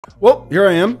Well, here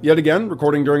I am, yet again,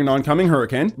 recording during an oncoming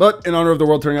hurricane. But in honor of the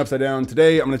world turning upside down,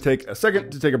 today I'm going to take a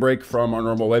second to take a break from our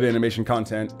normal web animation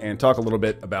content and talk a little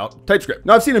bit about TypeScript.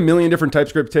 Now, I've seen a million different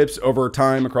TypeScript tips over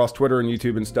time across Twitter and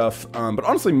YouTube and stuff, but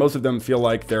honestly, most of them feel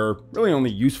like they're really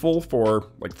only useful for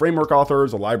like framework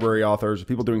authors, or library authors, or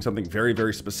people doing something very,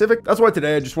 very specific. That's why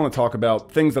today I just want to talk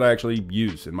about things that I actually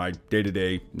use in my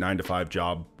day-to-day 9-to-5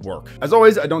 job work. As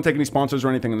always, I don't take any sponsors or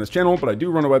anything on this channel, but I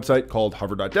do run a website called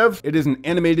hover.dev. It is an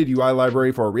animated UI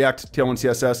library for React, Tailwind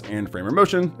CSS, and Framer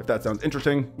Motion. If that sounds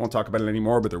interesting, won't talk about it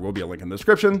anymore, but there will be a link in the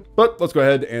description. But let's go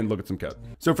ahead and look at some code.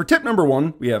 So for tip number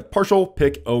 1, we have partial,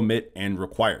 pick, omit, and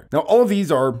required. Now, all of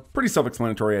these are pretty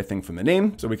self-explanatory, I think, from the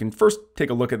name. So we can first take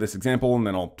a look at this example, and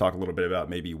then I'll talk a little bit about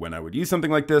maybe when I would use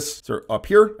something like this. So up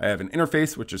here, I have an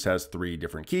interface, which just has 3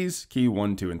 different keys, key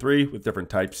 1, 2, and 3, with different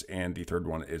types, and the third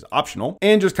one is optional.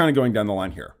 And just kind of going down the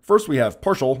line here. First, we have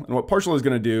partial, and what partial is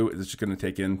going to do is it's just going to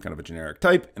take in kind of a generic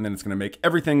type, and then it's going to make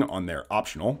everything on there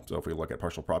optional. So if we look at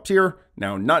partial props here,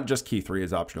 now not just key 3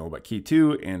 is optional, but key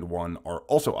 2 and 1 are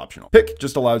also optional. Pick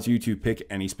just allows you to pick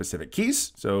any specific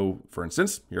keys. So for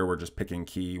instance, here we're just picking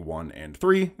key 1 and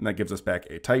 3, and that gives us back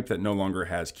a type that no longer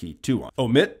has key 2 on.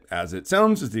 Omit, as it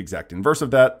sounds, is the exact inverse of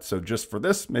that. So just for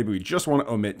this, maybe we just want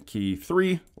to omit key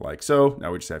 3, like so.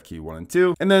 Now we just have key 1 and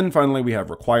 2. And then finally, we have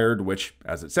required, which,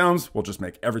 as it sounds, will just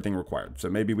make everything required. So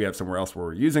maybe we have somewhere else where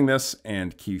we're using this,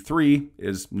 and key 3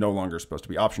 is no longer supposed to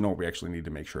be optional. We actually need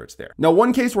to make sure it's there. Now,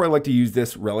 one case where I like to use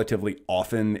this relatively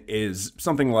often is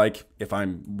something like if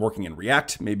I'm working in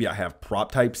React, maybe I have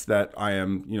prop types that I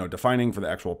am, defining for the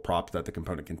actual props that the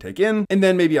component can take in. And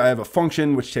then maybe I have a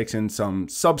function which takes in some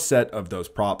subset of those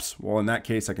props. Well, in that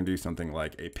case, I can do something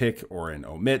like a pick or an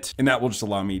omit, and that will just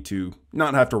allow me to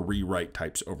not have to rewrite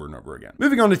types over and over again.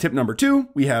 Moving on to tip number 2,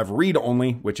 we have read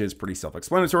only, which is pretty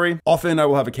self-explanatory. Often I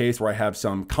will have a case where I have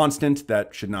some constant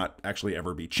that should not actually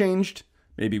ever be changed.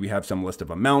 Maybe we have some list of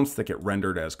amounts that get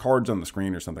rendered as cards on the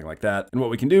screen or something like that. And what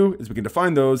we can do is we can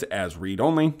define those as read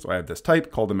only. So I have this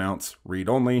type called amounts read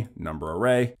only number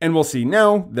array. And we'll see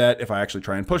now that if I actually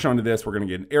try and push onto this, we're going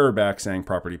to get an error back saying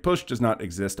property push does not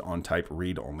exist on type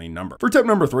read only number. For tip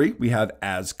number 3, we have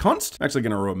as const. I'm actually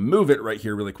going to remove it right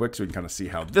here really quick so we can kind of see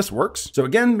how this works. So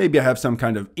again, maybe I have some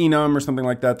kind of enum or something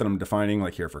like that I'm defining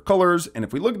like here for colors. And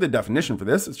if we look at the definition for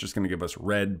this, it's just going to give us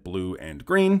red, blue, and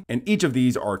green. And each of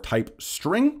these are type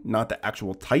string, not the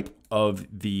actual type of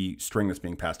the string that's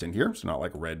being passed in here. So not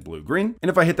like red, blue, green. And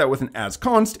if I hit that with an as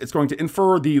const, it's going to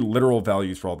infer the literal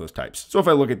values for all those types. So if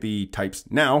I look at the types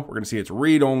now, we're going to see it's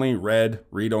read only red,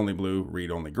 read only blue, read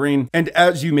only green. And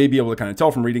as you may be able to kind of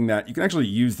tell from reading that, you can actually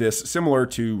use this similar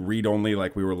to read only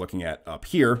like we were looking at up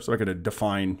here. So I could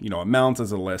define, amounts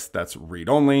as a list that's read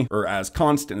only or as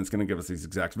const, and it's going to give us these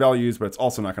exact values, but it's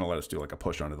also not going to let us do like a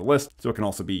push onto the list. So it can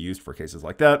also be used for cases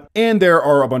like that. And there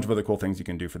are a bunch of other cool things you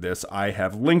can do for this. I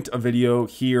have linked a video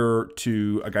here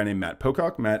to a guy named Matt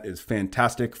Pocock. Matt is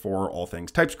fantastic for all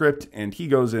things TypeScript, and he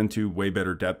goes into way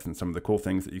better depth and some of the cool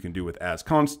things that you can do with as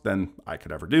const than I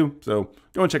could ever do. So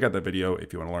go and check out that video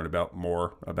if you want to learn about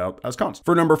more about as const.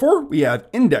 For number 4, we have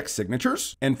index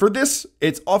signatures. And for this,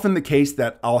 it's often the case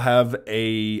that I'll have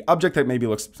a object that maybe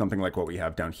looks something like what we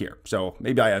have down here. So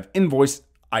maybe I have invoice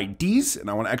IDs,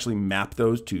 and I want to actually map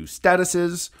those to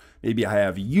statuses. Maybe I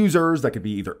have users that could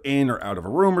be either in or out of a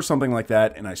room or something like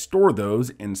that, and I store those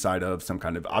inside of some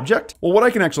kind of object. Well, what I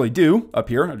can actually do up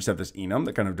here, I just have this enum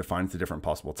that kind of defines the different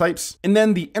possible types. And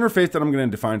then the interface that I'm going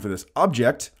to define for this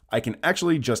object, I can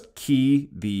actually just type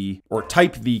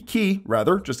the key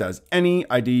rather, just as any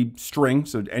ID string.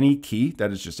 So any key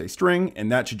that is just a string,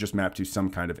 and that should just map to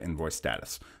some kind of invoice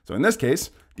status. So in this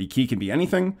case, the key can be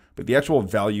anything, but the actual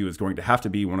value is going to have to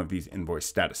be one of these invoice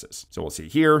statuses. So we'll see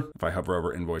here, if I hover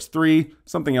over invoice 3,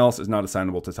 something else is not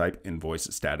assignable to type invoice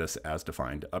status as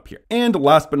defined up here. And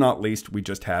last but not least, we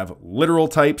just have literal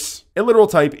types. A literal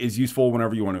type is useful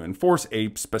whenever you want to enforce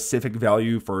a specific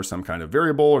value for some kind of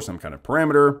variable or some kind of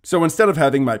parameter. So instead of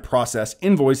having my process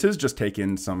invoices just take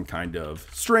in some kind of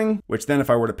string, which then if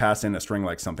I were to pass in a string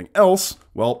like something else,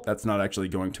 well, that's not actually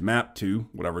going to map to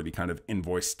whatever the kind of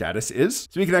invoice status is.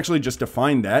 So we can actually just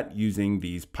define that using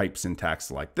these pipe syntax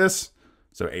like this.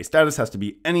 So a status has to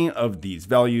be any of these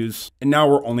values. And now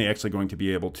we're only actually going to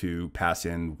be able to pass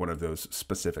in one of those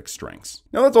specific strings.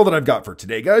 Now that's all that I've got for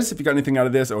today, guys. If you got anything out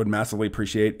of this, I would massively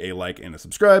appreciate a like and a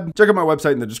subscribe. Check out my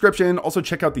website in the description. Also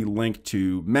check out the link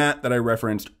to Matt that I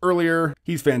referenced earlier.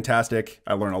 He's fantastic.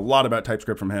 I learned a lot about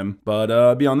TypeScript from him.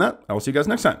 But beyond that, I will see you guys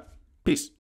next time. Peace.